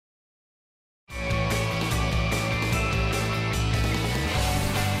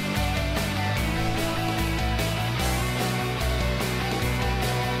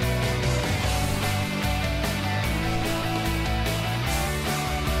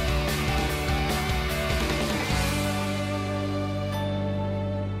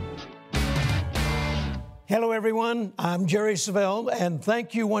Hello, everyone. I'm Jerry Savelle, and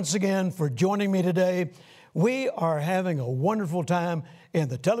thank you once again for joining me today. We are having a wonderful time in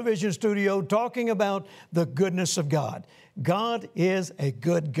the television studio talking about the goodness of God. God is a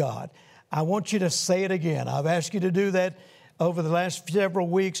good God. I want you to say it again. I've asked you to do that over the last several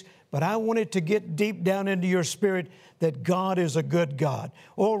weeks, but I want it to get deep down into your spirit that God is a good God.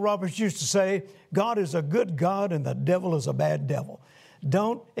 Oral Roberts used to say, God is a good God and the devil is a bad devil.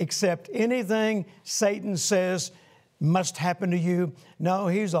 Don't accept anything Satan says must happen to you. No,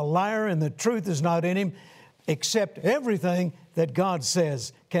 he's a liar and the truth is not in him. Accept everything that God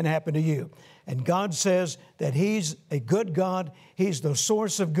says can happen to you. And God says that He's a good God, He's the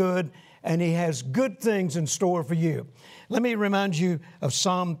source of good, and He has good things in store for you. Let me remind you of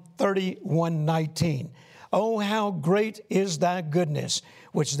Psalm 31:19. Oh, how great is thy goodness,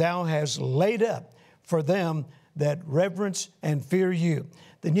 which thou hast laid up for them that reverence and fear you.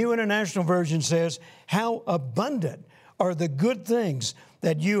 The New International Version says, how abundant are the good things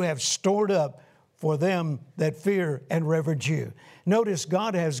that you have stored up for them that fear and reverence you. Notice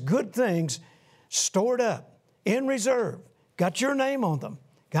God has good things stored up in reserve, got your name on them,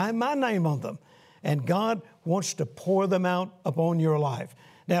 got my name on them, and God wants to pour them out upon your life.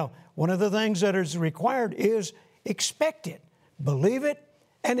 Now, one of the things that is required is expect it, believe it,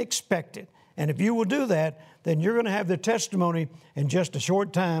 and expect it. And if you will do that, then you're going to have the testimony in just a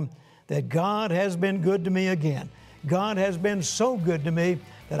short time that God has been good to me again. God has been so good to me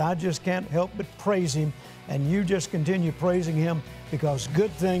that I just can't help but praise Him. And you just continue praising Him because good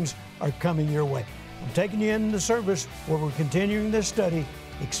things are coming your way. I'm taking you into the service where we're continuing this study,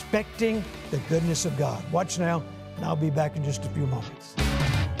 expecting the goodness of God. Watch now, and I'll be back in just a few moments.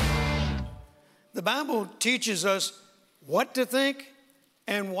 The Bible teaches us what to think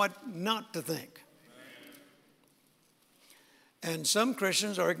and what not to think. And some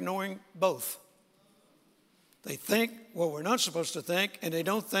Christians are ignoring both. They think what we're not supposed to think, and they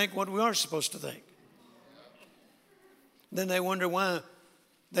don't think what we are supposed to think. Then they wonder why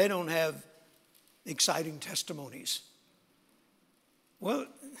they don't have exciting testimonies. Well,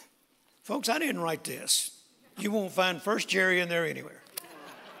 folks, I didn't write this. You won't find 1 Jerry in there anywhere.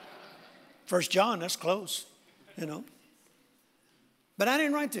 1 John, that's close, you know. But I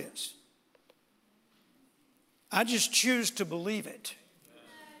didn't write this. I just choose to believe it.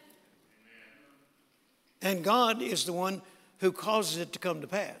 And God is the one who causes it to come to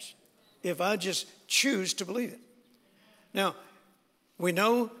pass, if I just choose to believe it. Now, we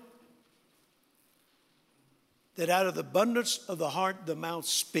know that out of the abundance of the heart, the mouth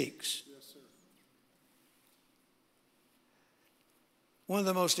speaks. Yes, sir. One of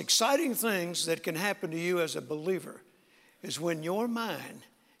the most exciting things that can happen to you as a believer is when your mind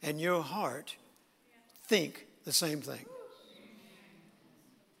and your heart think the same thing.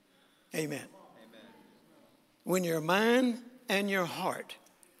 Amen. When your mind and your heart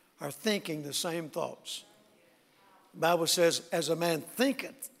are thinking the same thoughts. The Bible says, as a man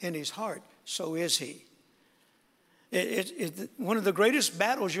thinketh in his heart, so is he. One of the greatest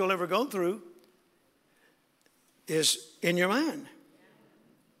battles you'll ever go through is in your mind.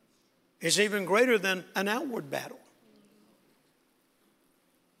 It's even greater than an outward battle.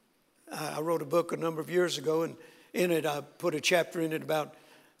 I wrote a book a number of years ago, and in it I put a chapter in it about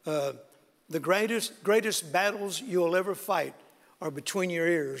the greatest battles you'll ever fight are between your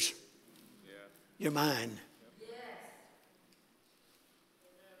ears, your mind.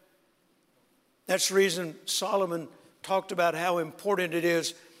 That's the reason Solomon talked about how important it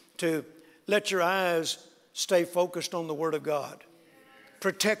is to let your eyes stay focused on the Word of God.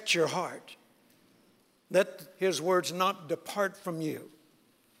 Protect your heart. Let His words not depart from you.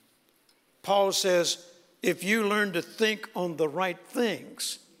 Paul says, if you learn to think on the right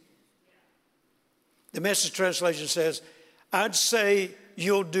things, the Message translation says, I'd say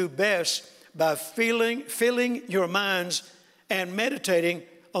you'll do best by filling your minds and meditating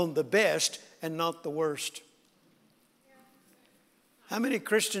on the best and not the worst. How many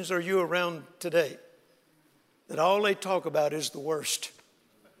Christians are you around today that all they talk about is the worst?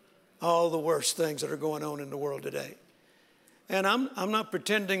 All the worst things that are going on in the world today. And I'm not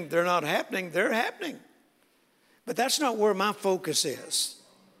pretending they're not happening. They're happening. But that's not where my focus is.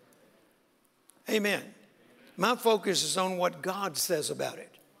 Amen. My focus is on what God says about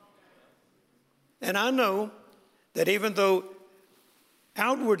it. And I know that even though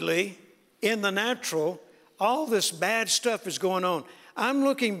outwardly, in the natural, all this bad stuff is going on, I'm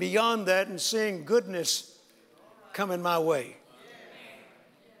looking beyond that and seeing goodness coming my way.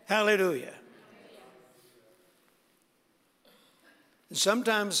 Hallelujah. And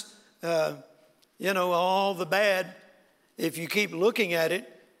sometimes, all the bad, if you keep looking at it,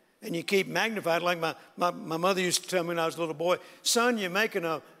 And you keep magnifying, like my mother used to tell me when I was a little boy, son, you're making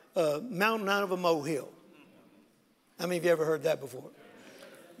a mountain out of a molehill. How many of you ever heard that before?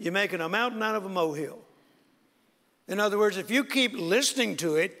 You're making a mountain out of a molehill. In other words, if you keep listening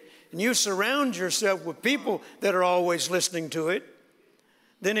to it and you surround yourself with people that are always listening to it,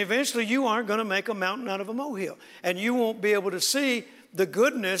 then eventually you aren't going to make a mountain out of a molehill. And you won't be able to see the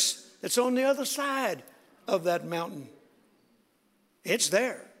goodness that's on the other side of that mountain. It's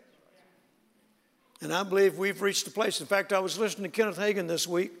there. And I believe we've reached a place. In fact, I was listening to Kenneth Hagin this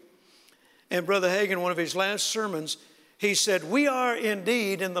week. And Brother Hagin, one of his last sermons, he said, we are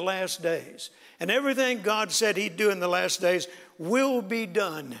indeed in the last days. And everything God said he'd do in the last days will be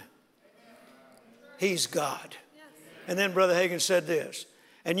done. He's God. And then Brother Hagin said this,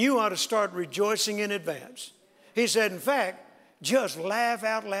 and you ought to start rejoicing in advance. He said, in fact, just laugh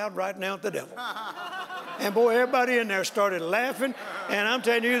out loud right now at the devil. And boy, everybody in there started laughing. And I'm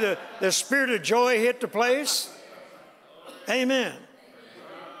telling you, the spirit of joy hit the place. Amen.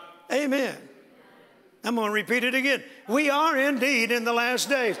 Amen. I'm going to repeat it again. We are indeed in the last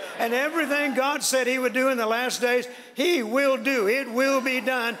days. And everything God said he would do in the last days, he will do. It will be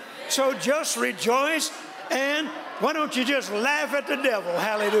done. So just rejoice. And why don't you just laugh at the devil?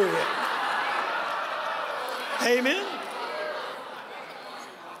 Hallelujah. Amen.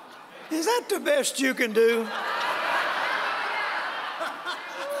 Is that the best you can do?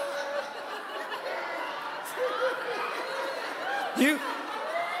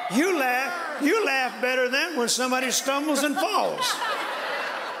 You laugh better than when somebody stumbles and falls.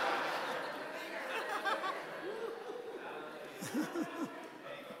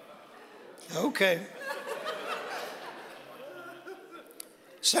 Okay.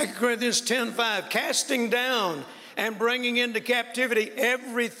 2 Corinthians 10:5, casting down and bringing into captivity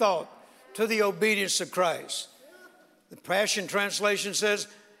every thought to the obedience of Christ. The Passion Translation says,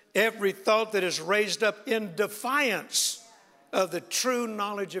 every thought that is raised up in defiance of the true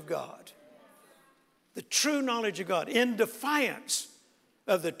knowledge of God. The true knowledge of God, in defiance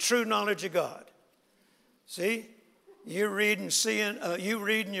of the true knowledge of God. See, you read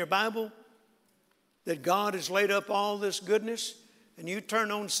in your Bible that God has laid up all this goodness, and you turn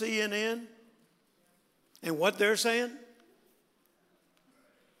on CNN, and what they're saying,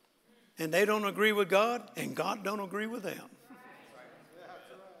 and they don't agree with God, and God don't agree with them.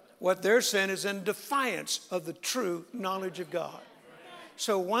 What they're saying is in defiance of the true knowledge of God.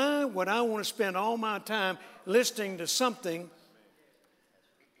 So why would I want to spend all my time listening to something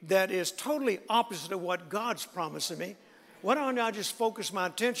that is totally opposite of what God's promising me? Why don't I just focus my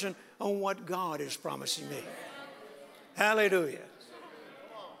attention on what God is promising me? Hallelujah.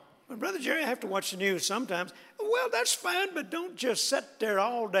 Well, Brother Jerry, I have to watch the news sometimes. Well, that's fine, but don't just sit there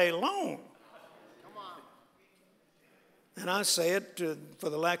all day long. And I say it, for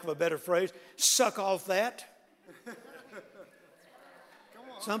the lack of a better phrase, suck off that.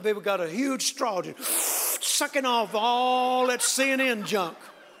 Some people got a huge straw just sucking off all that CNN junk.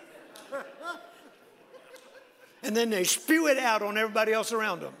 And then they spew it out on everybody else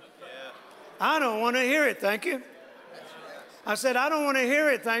around them. I don't want to hear it, thank you. I said, I don't want to hear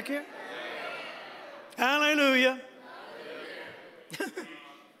it, thank you. Hallelujah.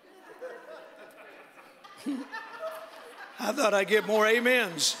 I thought I'd get more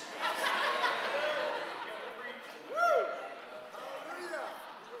amens.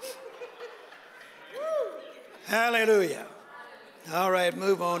 Hallelujah. All right,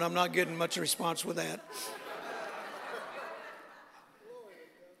 move on. I'm not getting much response with that.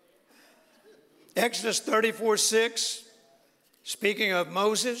 Exodus 34:6, speaking of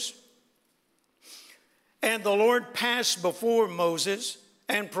Moses. And the Lord passed before Moses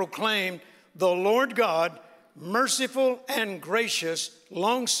and proclaimed, the Lord God, merciful and gracious,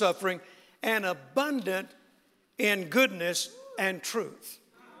 long-suffering, and abundant in goodness and truth.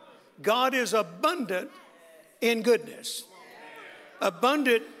 God is abundant in goodness.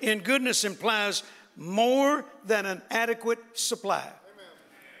 Abundant in goodness implies more than an adequate supply.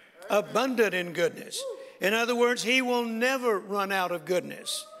 Abundant in goodness. In other words, he will never run out of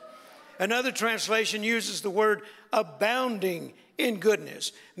goodness. Another translation uses the word abounding in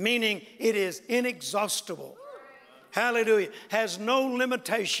goodness, meaning it is inexhaustible. Hallelujah. Has no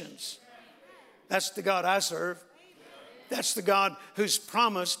limitations. That's the God I serve. That's the God who's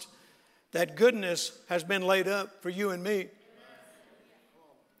promised that goodness has been laid up for you and me.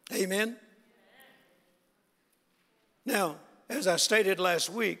 Amen. Now, as I stated last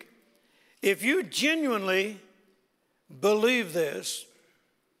week, if you genuinely believe this,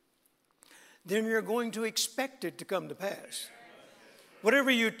 then you're going to expect it to come to pass. Whatever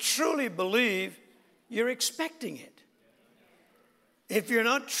you truly believe, you're expecting it. If you're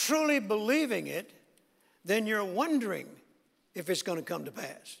not truly believing it, then you're wondering if it's going to come to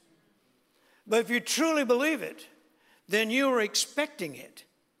pass. But if you truly believe it, then you are expecting it.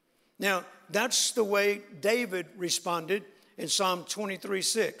 Now, that's the way David responded in Psalm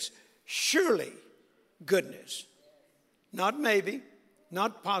 23:6. Surely goodness, not maybe,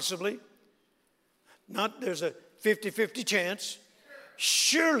 not possibly, not there's a 50-50 chance.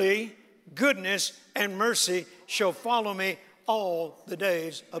 Surely goodness and mercy shall follow me all the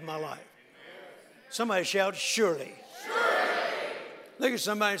days of my life. Somebody shout, surely. Surely. Look at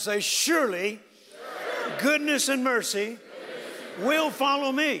somebody and say, surely, goodness and mercy will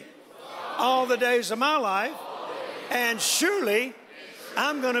follow me all the days of my life. And surely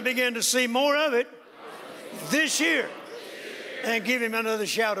I'm going to begin to see more of it this year. And give him another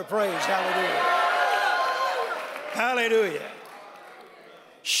shout of praise. Hallelujah. Hallelujah.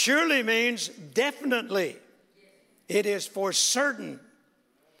 Surely means definitely. It is for certain.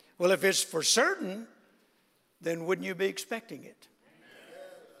 Well, if it's for certain, then wouldn't you be expecting it?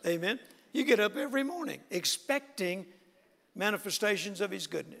 Amen. You get up every morning expecting manifestations of his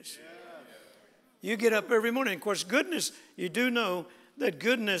goodness. You get up every morning. Of course, goodness, you do know that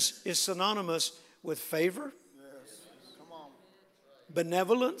goodness is synonymous with favor,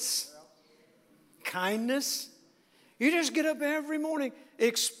 benevolence, kindness. You just get up every morning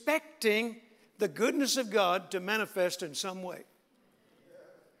expecting the goodness of God to manifest in some way.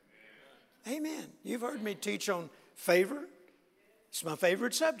 Amen. You've heard me teach on favor. It's my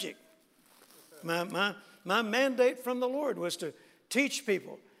favorite subject. My mandate from the Lord was to teach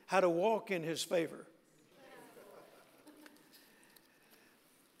people how to walk in his favor.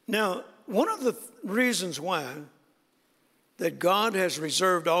 Now, one of the reasons why that God has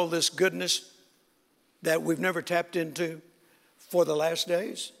reserved all this goodness that we've never tapped into for the last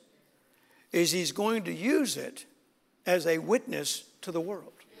days is he's going to use it as a witness to the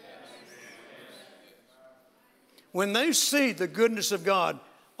world. When they see the goodness of God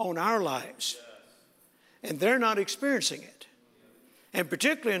on our lives and they're not experiencing it, and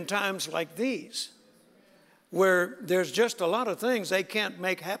particularly in times like these where there's just a lot of things they can't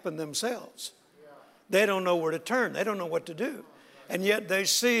make happen themselves. They don't know where to turn. They don't know what to do. And yet they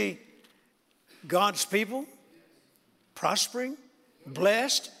see God's people prospering,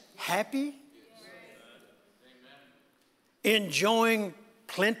 blessed, happy, enjoying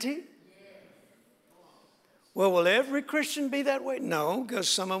plenty. Well, will every Christian be that way? No, because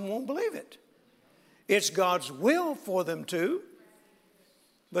some of them won't believe it. It's God's will for them to,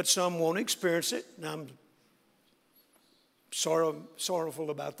 but some won't experience it. And I'm sorrowful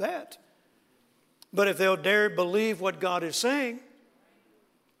about that. But if they'll dare believe what God is saying,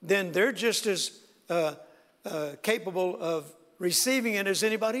 then they're just as capable of receiving it as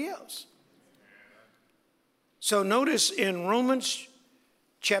anybody else. So notice in Romans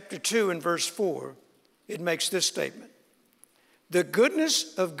chapter 2 and verse 4, it makes this statement. The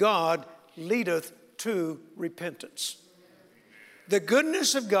goodness of God leadeth to repentance. The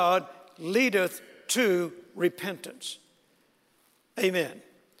goodness of God leadeth to repentance. Amen.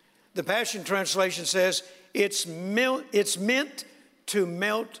 The Passion Translation says, it's meant to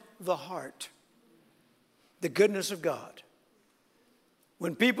melt the heart. The goodness of God.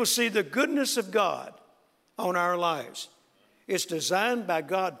 When people see the goodness of God on our lives, it's designed by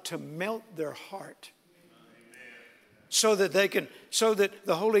God to melt their heart. So that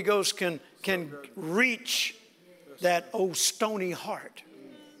the Holy Ghost can reach that old stony heart.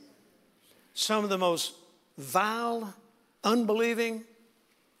 Some of the most vile, unbelieving,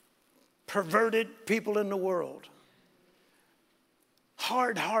 perverted people in the world.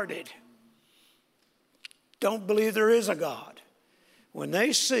 Hard-hearted. Don't believe there is a God. When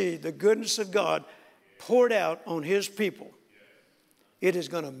they see the goodness of God poured out on his people, it is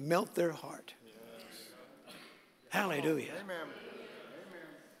going to melt their heart. Hallelujah. Amen.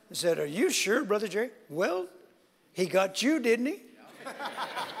 He said, are you sure, Brother Jerry? Well, he got you, didn't he?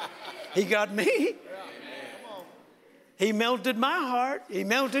 He got me. He melted my heart. He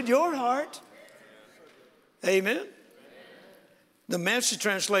melted your heart. Amen. The Message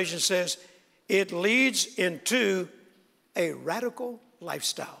translation says, it leads into a radical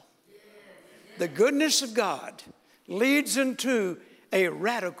lifestyle. The goodness of God leads into a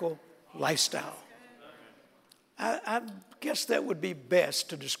radical lifestyle. I guess that would be best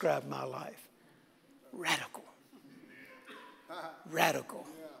to describe my life. Radical. Radical.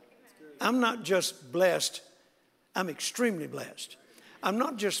 I'm not just blessed, I'm extremely blessed. I'm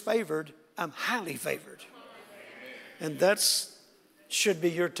not just favored, I'm highly favored. And that's should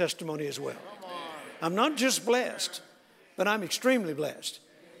be your testimony as well. I'm not just blessed, but I'm extremely blessed.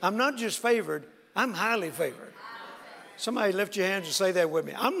 I'm not just favored, I'm highly favored. Somebody lift your hands and say that with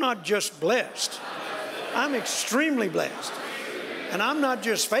me. I'm not just blessed. I'm extremely blessed. And I'm not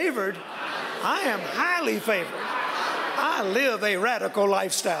just favored. I am highly favored. I live a radical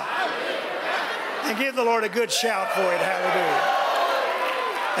lifestyle. And give the Lord a good shout for it. Hallelujah.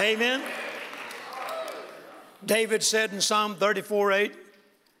 Amen. David said in Psalm 34:8,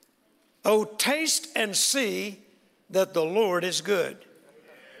 "Oh, taste and see that the Lord is good."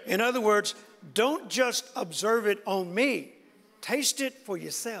 In other words, don't just observe it on me. Taste it for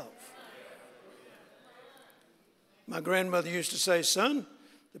yourself. My grandmother used to say, "Son,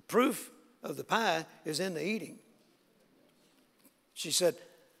 the proof of the pie is in the eating." She said,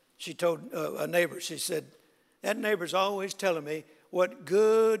 she told a neighbor, she said, "That neighbor's always telling me what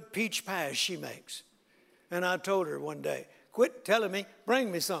good peach pies she makes." And I told her one day, "Quit telling me,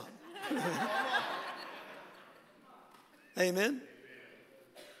 bring me some." Amen.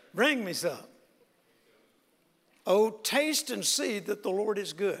 Bring me some. Oh, taste and see that the Lord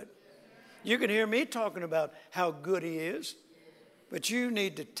is good. You can hear me talking about how good he is, but you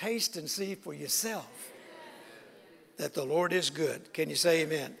need to taste and see for yourself that the Lord is good. Can you say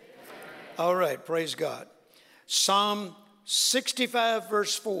amen? All right, praise God. Psalm 65,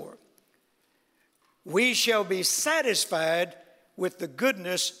 verse 4. "We shall be satisfied with the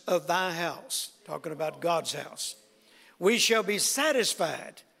goodness of thy house." Talking about God's house. "We shall be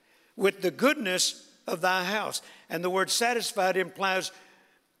satisfied with the goodness of thy house." And the word satisfied implies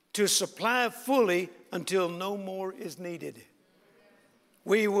to supply fully until no more is needed.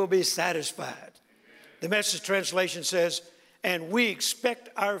 We will be satisfied. The Message translation says, "And we expect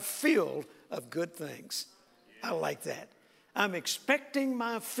our fill of good things." I like that. I'm expecting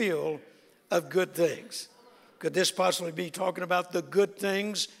my fill of good things. Could this possibly be talking about the good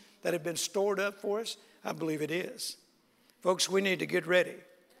things that have been stored up for us? I believe it is. Folks, we need to get ready.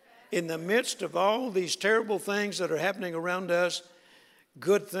 In the midst of all these terrible things that are happening around us,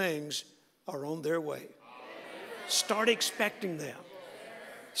 good things are on their way. Start expecting them.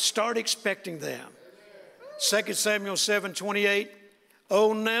 Start expecting them. 2 Samuel 7:28,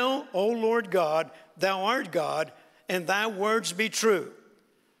 "O now, O Lord God, thou art God, and thy words be true,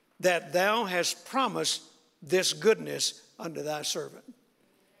 that thou hast promised this goodness unto thy servant."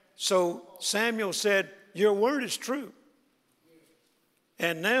 So Samuel said, your word is true.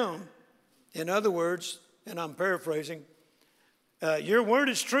 And now, in other words, and I'm paraphrasing, your word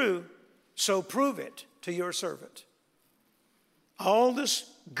is true, so prove it to your servant. All this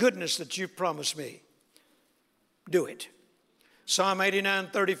goodness that you've promised me, do it. Psalm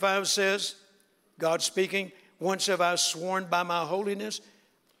 89:35 says, God speaking, "Once have I sworn by my holiness,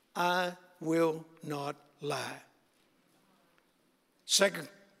 I will not lie." 2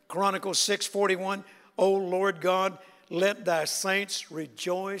 Chronicles 6:41, "O Lord God, let thy saints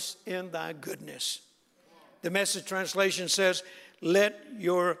rejoice in thy goodness." The Message translation says, "Let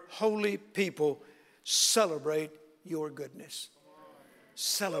your holy people celebrate your goodness."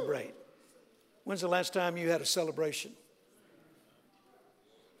 Celebrate. When's the last time you had a celebration?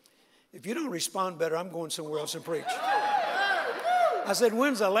 If you don't respond better, I'm going somewhere else and preach. I said,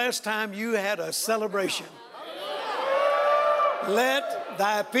 when's the last time you had a celebration? Let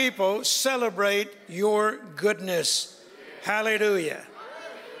thy people celebrate your goodness. Hallelujah.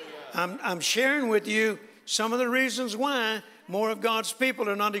 I'm sharing with you some of the reasons why more of God's people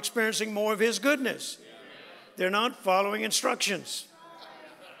are not experiencing more of his goodness. They're not following instructions.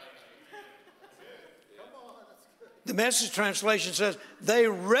 The Message translation says, they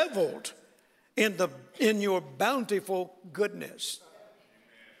reveled in your bountiful goodness.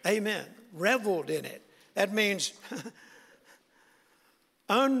 Amen. Reveled in it. That means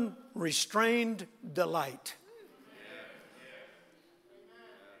unrestrained delight.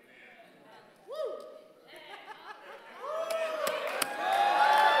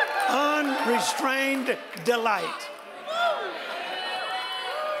 Unrestrained delight.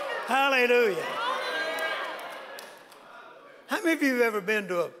 Hallelujah. How many of you have ever been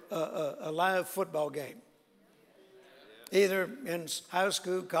to a live football game? Either in high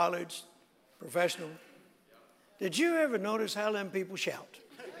school, college, professional. Did you ever notice how them people shout?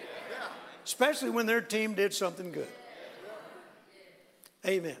 Especially when their team did something good.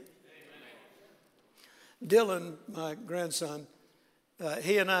 Amen. Dylan, my grandson,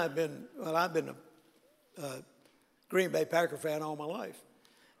 he and I have been, I've been a Green Bay Packer fan all my life.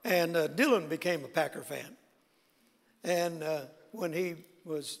 And Dylan became a Packer fan. And when he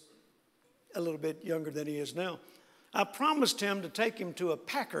was a little bit younger than he is now, I promised him to take him to a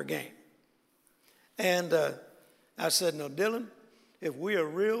Packer game. And I said, no, Dylan, if we are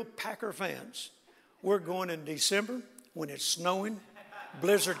real Packer fans, we're going in December when it's snowing,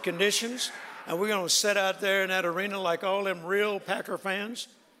 blizzard conditions, And we're going to sit out there in that arena like all them real Packer fans.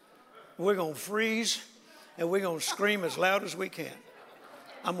 We're going to freeze, and we're going to scream as loud as we can.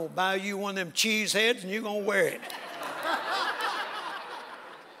 I'm going to buy you one of them cheese heads, and you're going to wear it.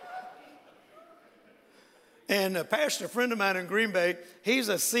 And a pastor, a friend of mine in Green Bay, he's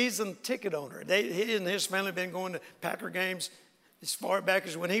a seasoned ticket owner. He and his family have been going to Packer games as far back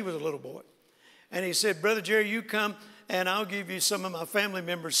as when he was a little boy. And he said, Brother Jerry, you come, and I'll give you some of my family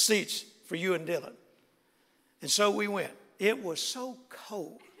members' seats for you and Dylan. And so we went. It was so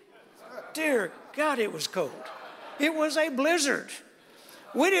cold. Dear God, it was cold. It was a blizzard.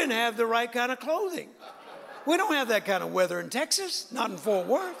 We didn't have the right kind of clothing. We don't have that kind of weather in Texas, not in Fort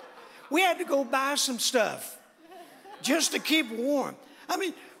Worth. We had to go buy some stuff just to keep warm. I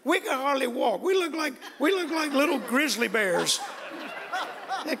mean, we could hardly walk. We look like little grizzly bears.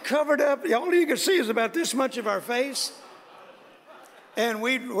 They covered up. All you can see is about this much of our face. And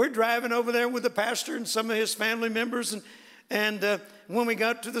we're driving over there with the pastor and some of his family members. And when we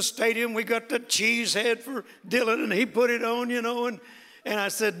got to the stadium, we got the cheese head for Dylan, and he put it on, you know. And I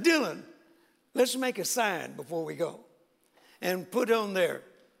said, Dylan, let's make a sign before we go. And put on there,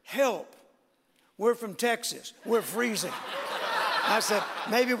 help. We're from Texas. We're freezing. I said,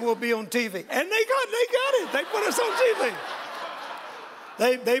 maybe we'll be on TV. And they got it. They put us on TV.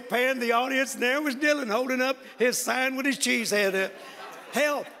 They panned the audience, and there was Dylan holding up his sign with his cheese head.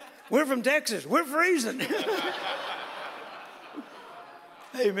 Help. We're from Texas. We're freezing.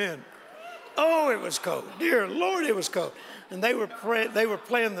 Amen. Oh, it was cold. Dear Lord, it was cold. And they were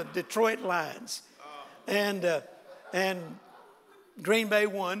playing the Detroit Lions. And Green Bay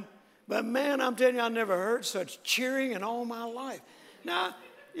won. But, man, I'm telling you, I never heard such cheering in all my life. Now,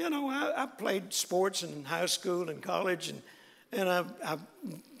 you know, I played sports in high school and college, and I've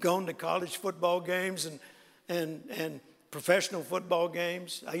gone to college football games and professional football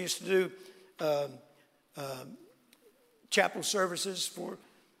games. I used to do chapel services for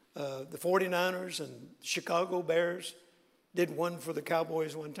the 49ers and Chicago Bears. Did one for the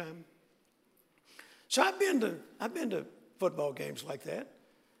Cowboys one time. So I've been to football games like that.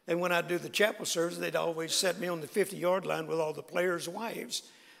 And when I do the chapel service, they'd always set me on the 50-yard line with all the players' wives.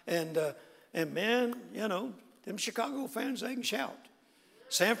 And man, you know, them Chicago fans, they can shout.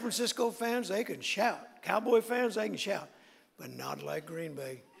 San Francisco fans, they can shout. Cowboy fans, they can shout. But not like Green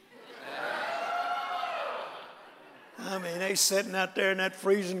Bay. I mean, they sitting out there in that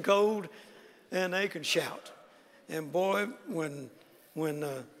freezing cold, and they can shout. And boy, when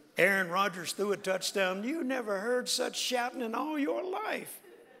Aaron Rodgers threw a touchdown, you never heard such shouting in all your life.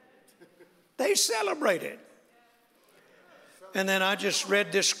 They celebrated. And then I just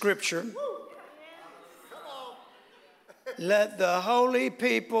read this scripture. Let the holy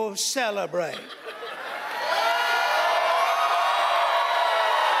people celebrate.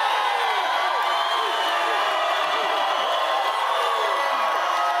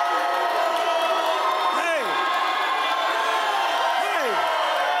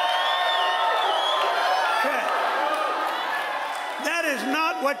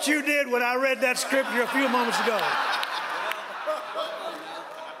 What you did when I read that scripture a few moments ago.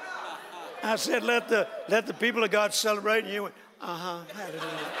 I said, let the people of God celebrate, and you went, hallelujah.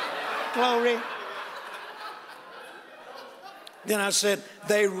 Glory. Then I said,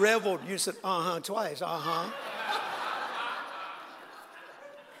 they reveled. You said, twice,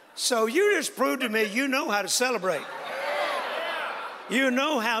 So you just proved to me you know how to celebrate. You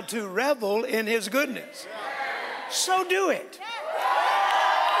know how to revel in his goodness. So do it.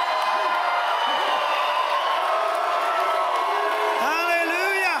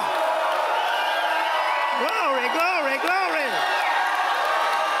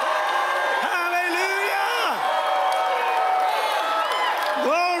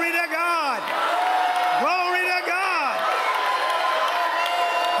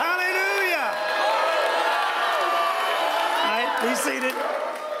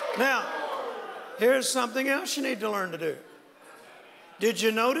 Now, here's something else you need to learn to do. Did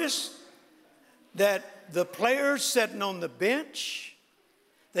you notice that the players sitting on the bench,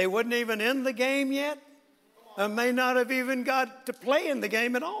 they wasn't even in the game yet, or may not have even got to play in the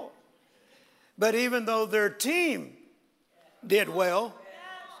game at all. But even though their team did well,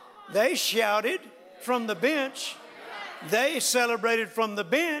 they shouted from the bench. They celebrated from the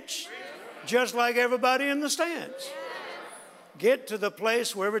bench, just like everybody in the stands. Get to the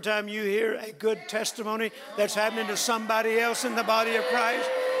place where every time you hear a good testimony that's happening to somebody else in the body of Christ,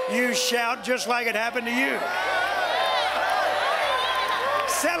 you shout just like it happened to you.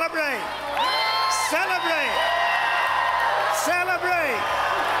 Celebrate. Celebrate. Celebrate.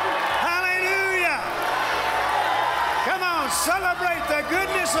 Hallelujah. Come on, celebrate the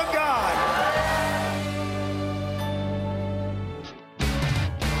goodness of God.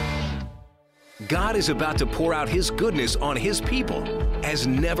 God is about to pour out His goodness on His people as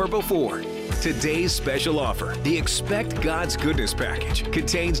never before. Today's special offer, the Expect God's Goodness package,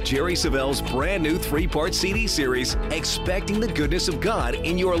 contains Jerry Savelle's brand new 3-part CD series, Expecting the Goodness of God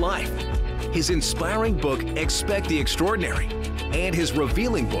in Your Life, his inspiring book, Expect the Extraordinary, and his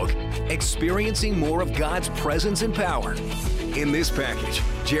revealing book, Experiencing More of God's Presence and Power. In this package,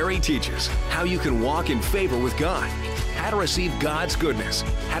 Jerry teaches how you can walk in favor with God, how to receive God's goodness,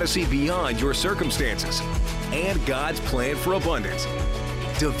 how to see beyond your circumstances, and God's plan for abundance.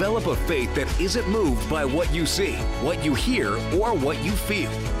 Develop a faith that isn't moved by what you see, what you hear, or what you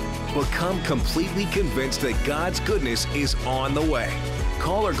feel. Become completely convinced that God's goodness is on the way.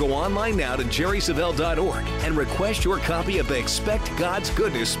 Call or go online now to jerrysavelle.org and request your copy of the Expect God's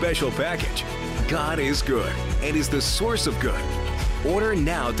Goodness special package. God is good and is the source of good. Order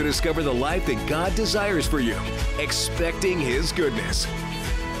now to discover the life that God desires for you, expecting His goodness.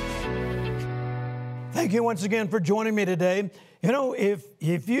 Thank you once again for joining me today. You know, if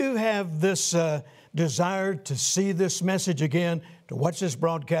you have this desire to see this message again, to watch this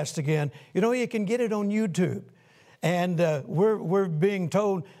broadcast again, you know, you can get it on YouTube. And we're being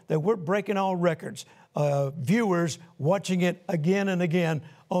told that we're breaking all records, viewers watching it again and again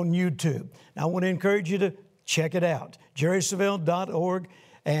on YouTube. Now, I want to encourage you to check it out, jerrysavelle.org,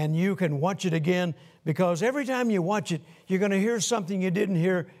 and you can watch it again, because every time you watch it, you're going to hear something you didn't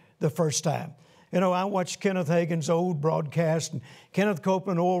hear the first time. You know, I watched Kenneth Hagin's old broadcast, and Kenneth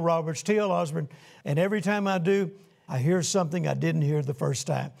Copeland, Oral Roberts, T.L. Osborne, and every time I do, I hear something I didn't hear the first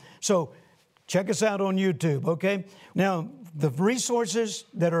time. So check us out on YouTube, okay? Now, the resources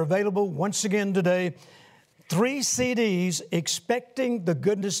that are available once again today, 3 CDs, Expecting the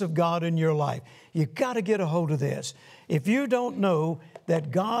Goodness of God in Your Life. You've got to get a hold of this. If you don't know that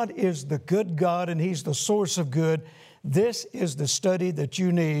God is the good God and He's the source of good, this is the study that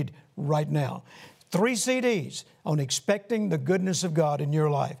you need right now. 3 CDs on expecting the goodness of God in your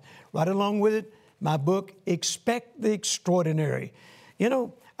life. Right along with it, my book, Expect the Extraordinary. You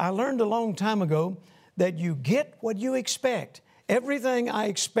know, I learned a long time ago that you get what you expect. Everything I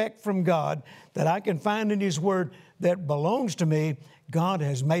expect from God that I can find in His Word that belongs to me, God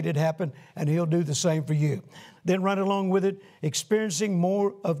has made it happen, and He'll do the same for you. Then right along with it, experiencing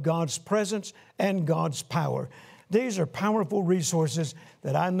more of God's presence and God's power. These are powerful resources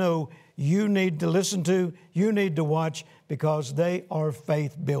that I know you need to listen to, you need to watch, because they are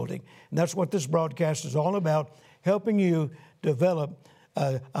faith building. And that's what this broadcast is all about, helping you develop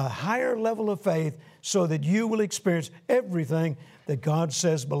a higher level of faith so that you will experience everything that God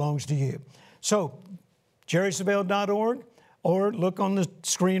says belongs to you. So, jerrysavelle.org, or look on the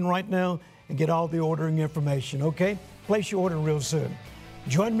screen right now and get all the ordering information, okay? Place your order real soon.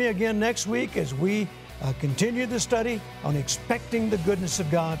 Join me again next week as we continue the study on expecting the goodness of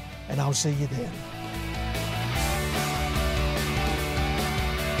God, and I'll see you then.